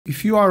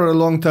If you are a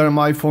long-term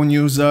iPhone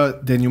user,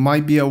 then you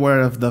might be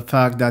aware of the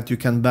fact that you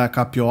can back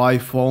up your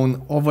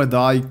iPhone over the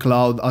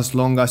iCloud as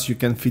long as you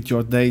can fit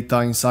your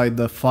data inside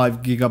the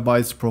 5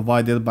 GB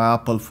provided by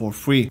Apple for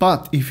free.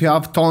 But if you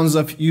have tons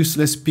of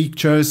useless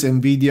pictures and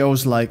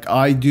videos like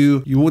I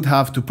do, you would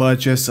have to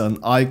purchase an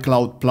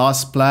iCloud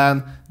Plus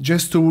plan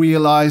just to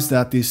realize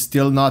that is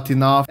still not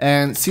enough.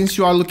 And since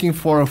you are looking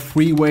for a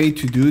free way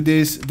to do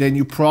this, then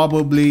you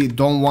probably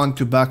don't want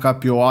to back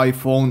up your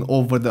iPhone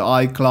over the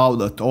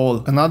iCloud at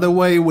all. Another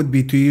way would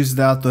be to use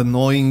that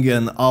annoying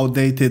and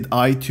outdated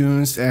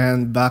iTunes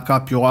and back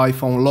up your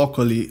iPhone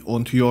locally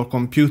onto your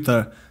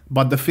computer.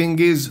 But the thing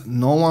is,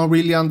 no one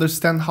really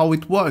understands how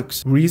it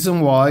works. Reason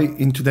why,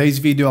 in today's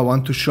video I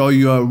want to show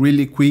you a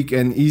really quick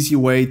and easy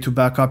way to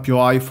back up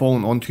your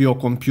iPhone onto your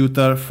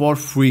computer for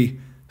free.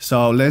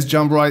 So let's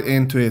jump right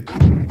into it.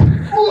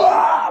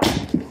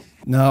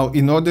 Now,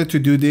 in order to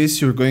do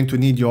this, you're going to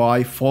need your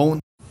iPhone,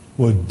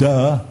 well,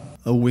 duh,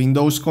 a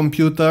Windows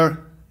computer,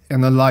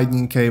 and a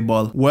lightning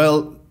cable.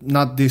 Well,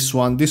 not this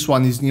one. This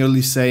one is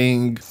nearly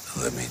saying,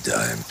 let me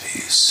die in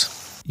peace.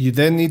 You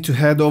then need to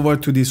head over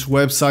to this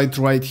website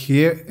right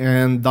here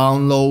and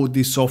download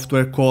this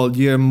software called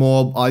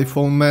DearMob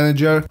iPhone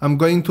Manager. I'm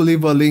going to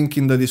leave a link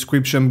in the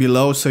description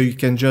below so you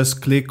can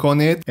just click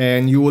on it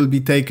and you will be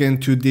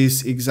taken to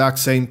this exact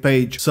same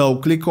page. So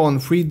click on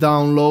free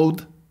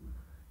download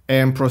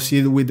and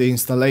proceed with the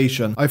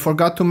installation. I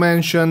forgot to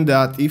mention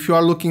that if you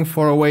are looking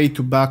for a way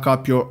to back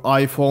up your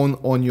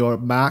iPhone on your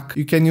Mac,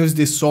 you can use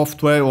this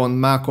software on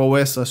Mac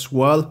OS as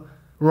well.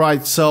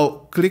 Right,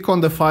 so click on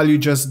the file you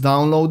just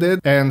downloaded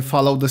and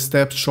follow the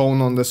steps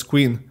shown on the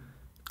screen.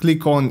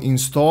 Click on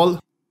install.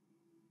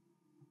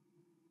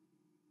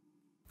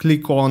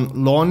 Click on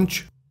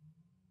launch.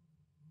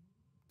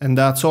 And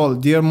that's all.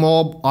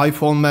 DearMob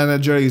iPhone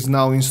Manager is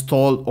now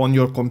installed on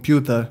your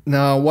computer.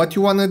 Now what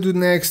you want to do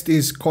next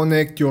is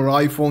connect your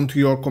iPhone to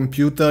your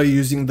computer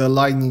using the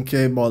lightning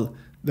cable.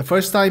 The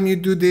first time you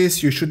do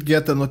this, you should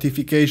get a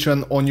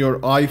notification on your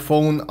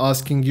iPhone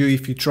asking you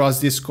if you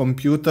trust this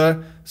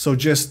computer, so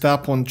just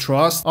tap on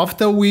trust.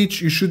 After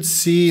which you should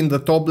see in the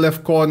top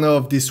left corner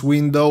of this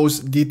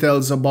Windows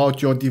details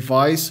about your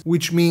device,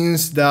 which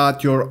means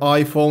that your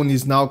iPhone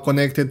is now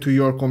connected to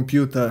your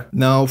computer.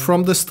 Now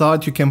from the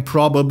start you can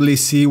probably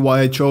see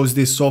why I chose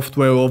this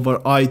software over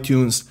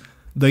iTunes.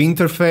 The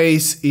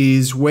interface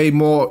is way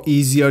more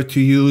easier to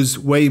use,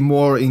 way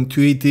more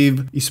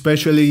intuitive,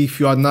 especially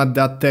if you are not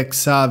that tech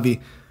savvy.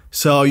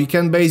 So you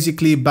can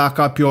basically back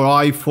up your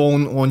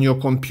iPhone on your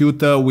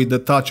computer with the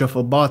touch of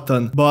a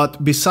button.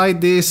 But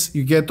beside this,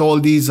 you get all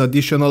these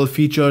additional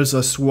features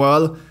as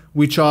well,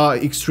 which are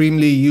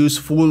extremely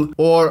useful,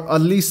 or at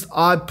least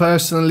I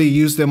personally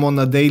use them on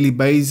a daily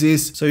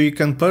basis. So you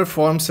can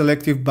perform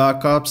selective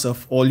backups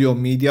of all your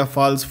media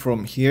files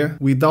from here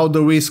without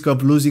the risk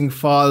of losing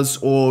files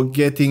or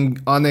getting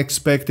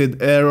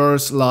unexpected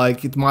errors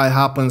like it might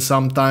happen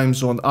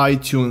sometimes on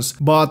iTunes.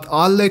 But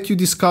I'll let you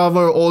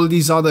discover all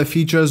these other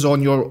features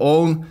on your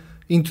own.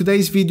 In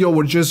today's video,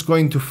 we're just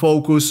going to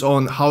focus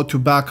on how to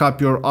back up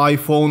your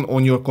iPhone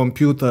on your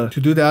computer. To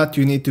do that,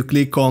 you need to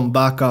click on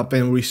Backup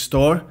and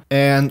Restore.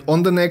 And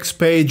on the next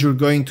page, you're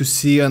going to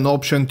see an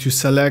option to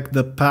select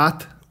the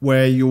path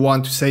where you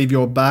want to save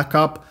your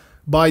backup.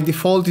 By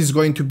default, it's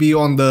going to be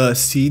on the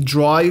C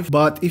drive,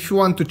 but if you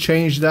want to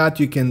change that,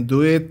 you can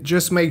do it.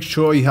 Just make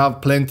sure you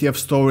have plenty of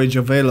storage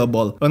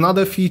available.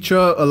 Another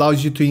feature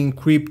allows you to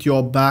encrypt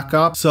your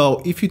backup.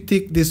 So if you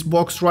tick this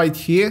box right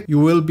here, you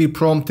will be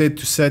prompted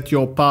to set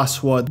your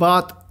password.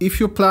 But if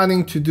you're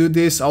planning to do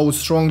this, I would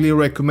strongly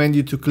recommend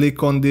you to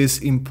click on this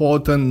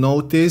important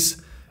notice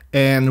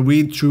and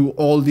read through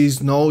all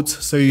these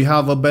notes so you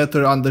have a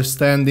better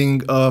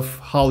understanding of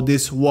how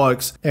this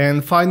works.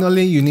 And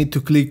finally, you need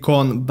to click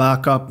on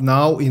Backup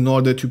Now in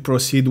order to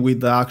proceed with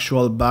the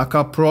actual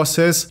backup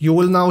process. You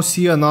will now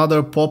see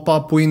another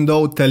pop-up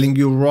window telling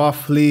you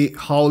roughly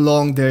how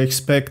long they're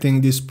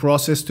expecting this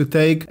process to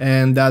take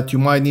and that you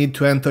might need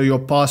to enter your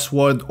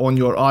password on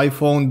your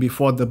iPhone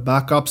before the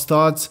backup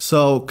starts.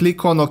 So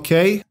click on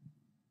OK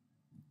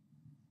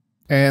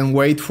and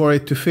wait for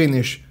it to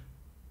finish.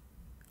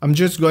 I'm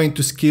just going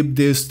to skip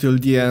this till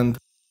the end.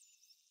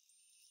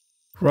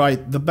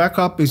 Right, the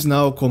backup is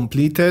now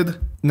completed.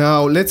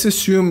 Now let's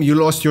assume you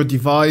lost your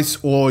device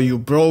or you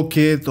broke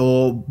it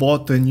or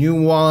bought a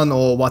new one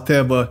or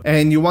whatever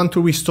and you want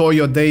to restore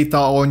your data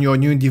on your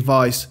new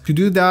device. To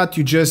do that,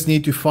 you just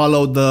need to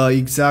follow the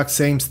exact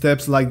same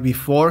steps like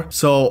before.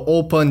 So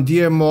open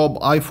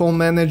DearMob iPhone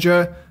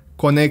Manager,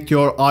 connect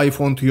your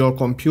iPhone to your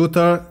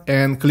computer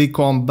and click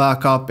on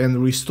Backup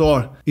and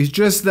Restore. It's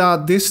just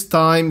that this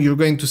time you're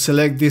going to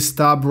select this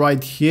tab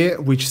right here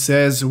which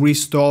says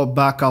Restore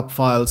Backup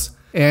Files.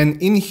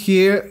 And in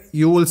here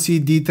you will see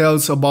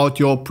details about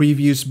your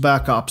previous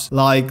backups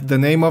like the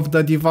name of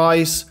the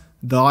device,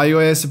 the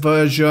iOS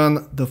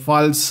version, the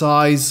file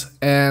size,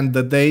 and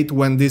the date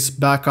when this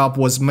backup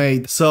was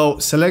made. So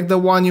select the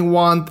one you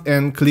want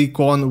and click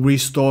on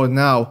restore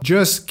now.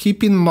 Just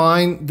keep in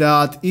mind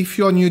that if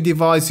your new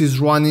device is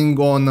running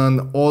on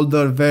an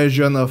older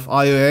version of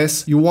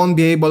iOS, you won't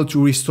be able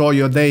to restore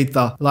your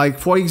data. Like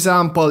for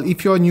example,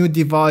 if your new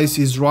device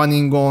is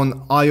running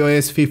on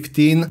iOS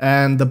 15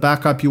 and the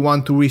backup you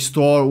want to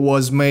restore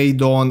was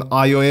made on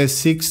iOS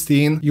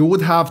 16, you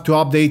would have to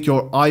update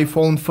your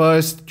iPhone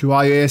first to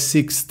iOS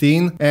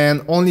 16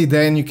 and only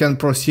then you can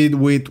proceed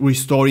with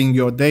restoring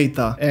your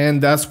data.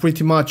 And that's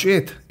pretty much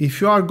it.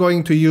 If you are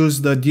going to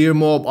use the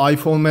DearMob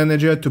iPhone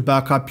Manager to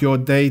back up your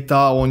data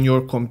on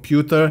your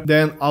computer,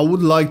 then I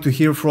would like to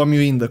hear from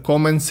you in the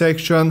comment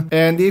section.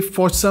 And if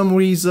for some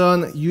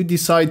reason you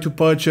decide to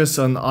purchase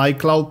an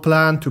iCloud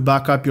plan to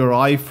back up your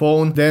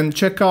iPhone, then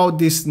check out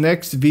this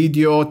next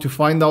video to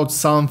find out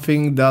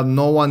something that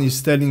no one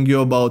is telling you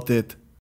about it.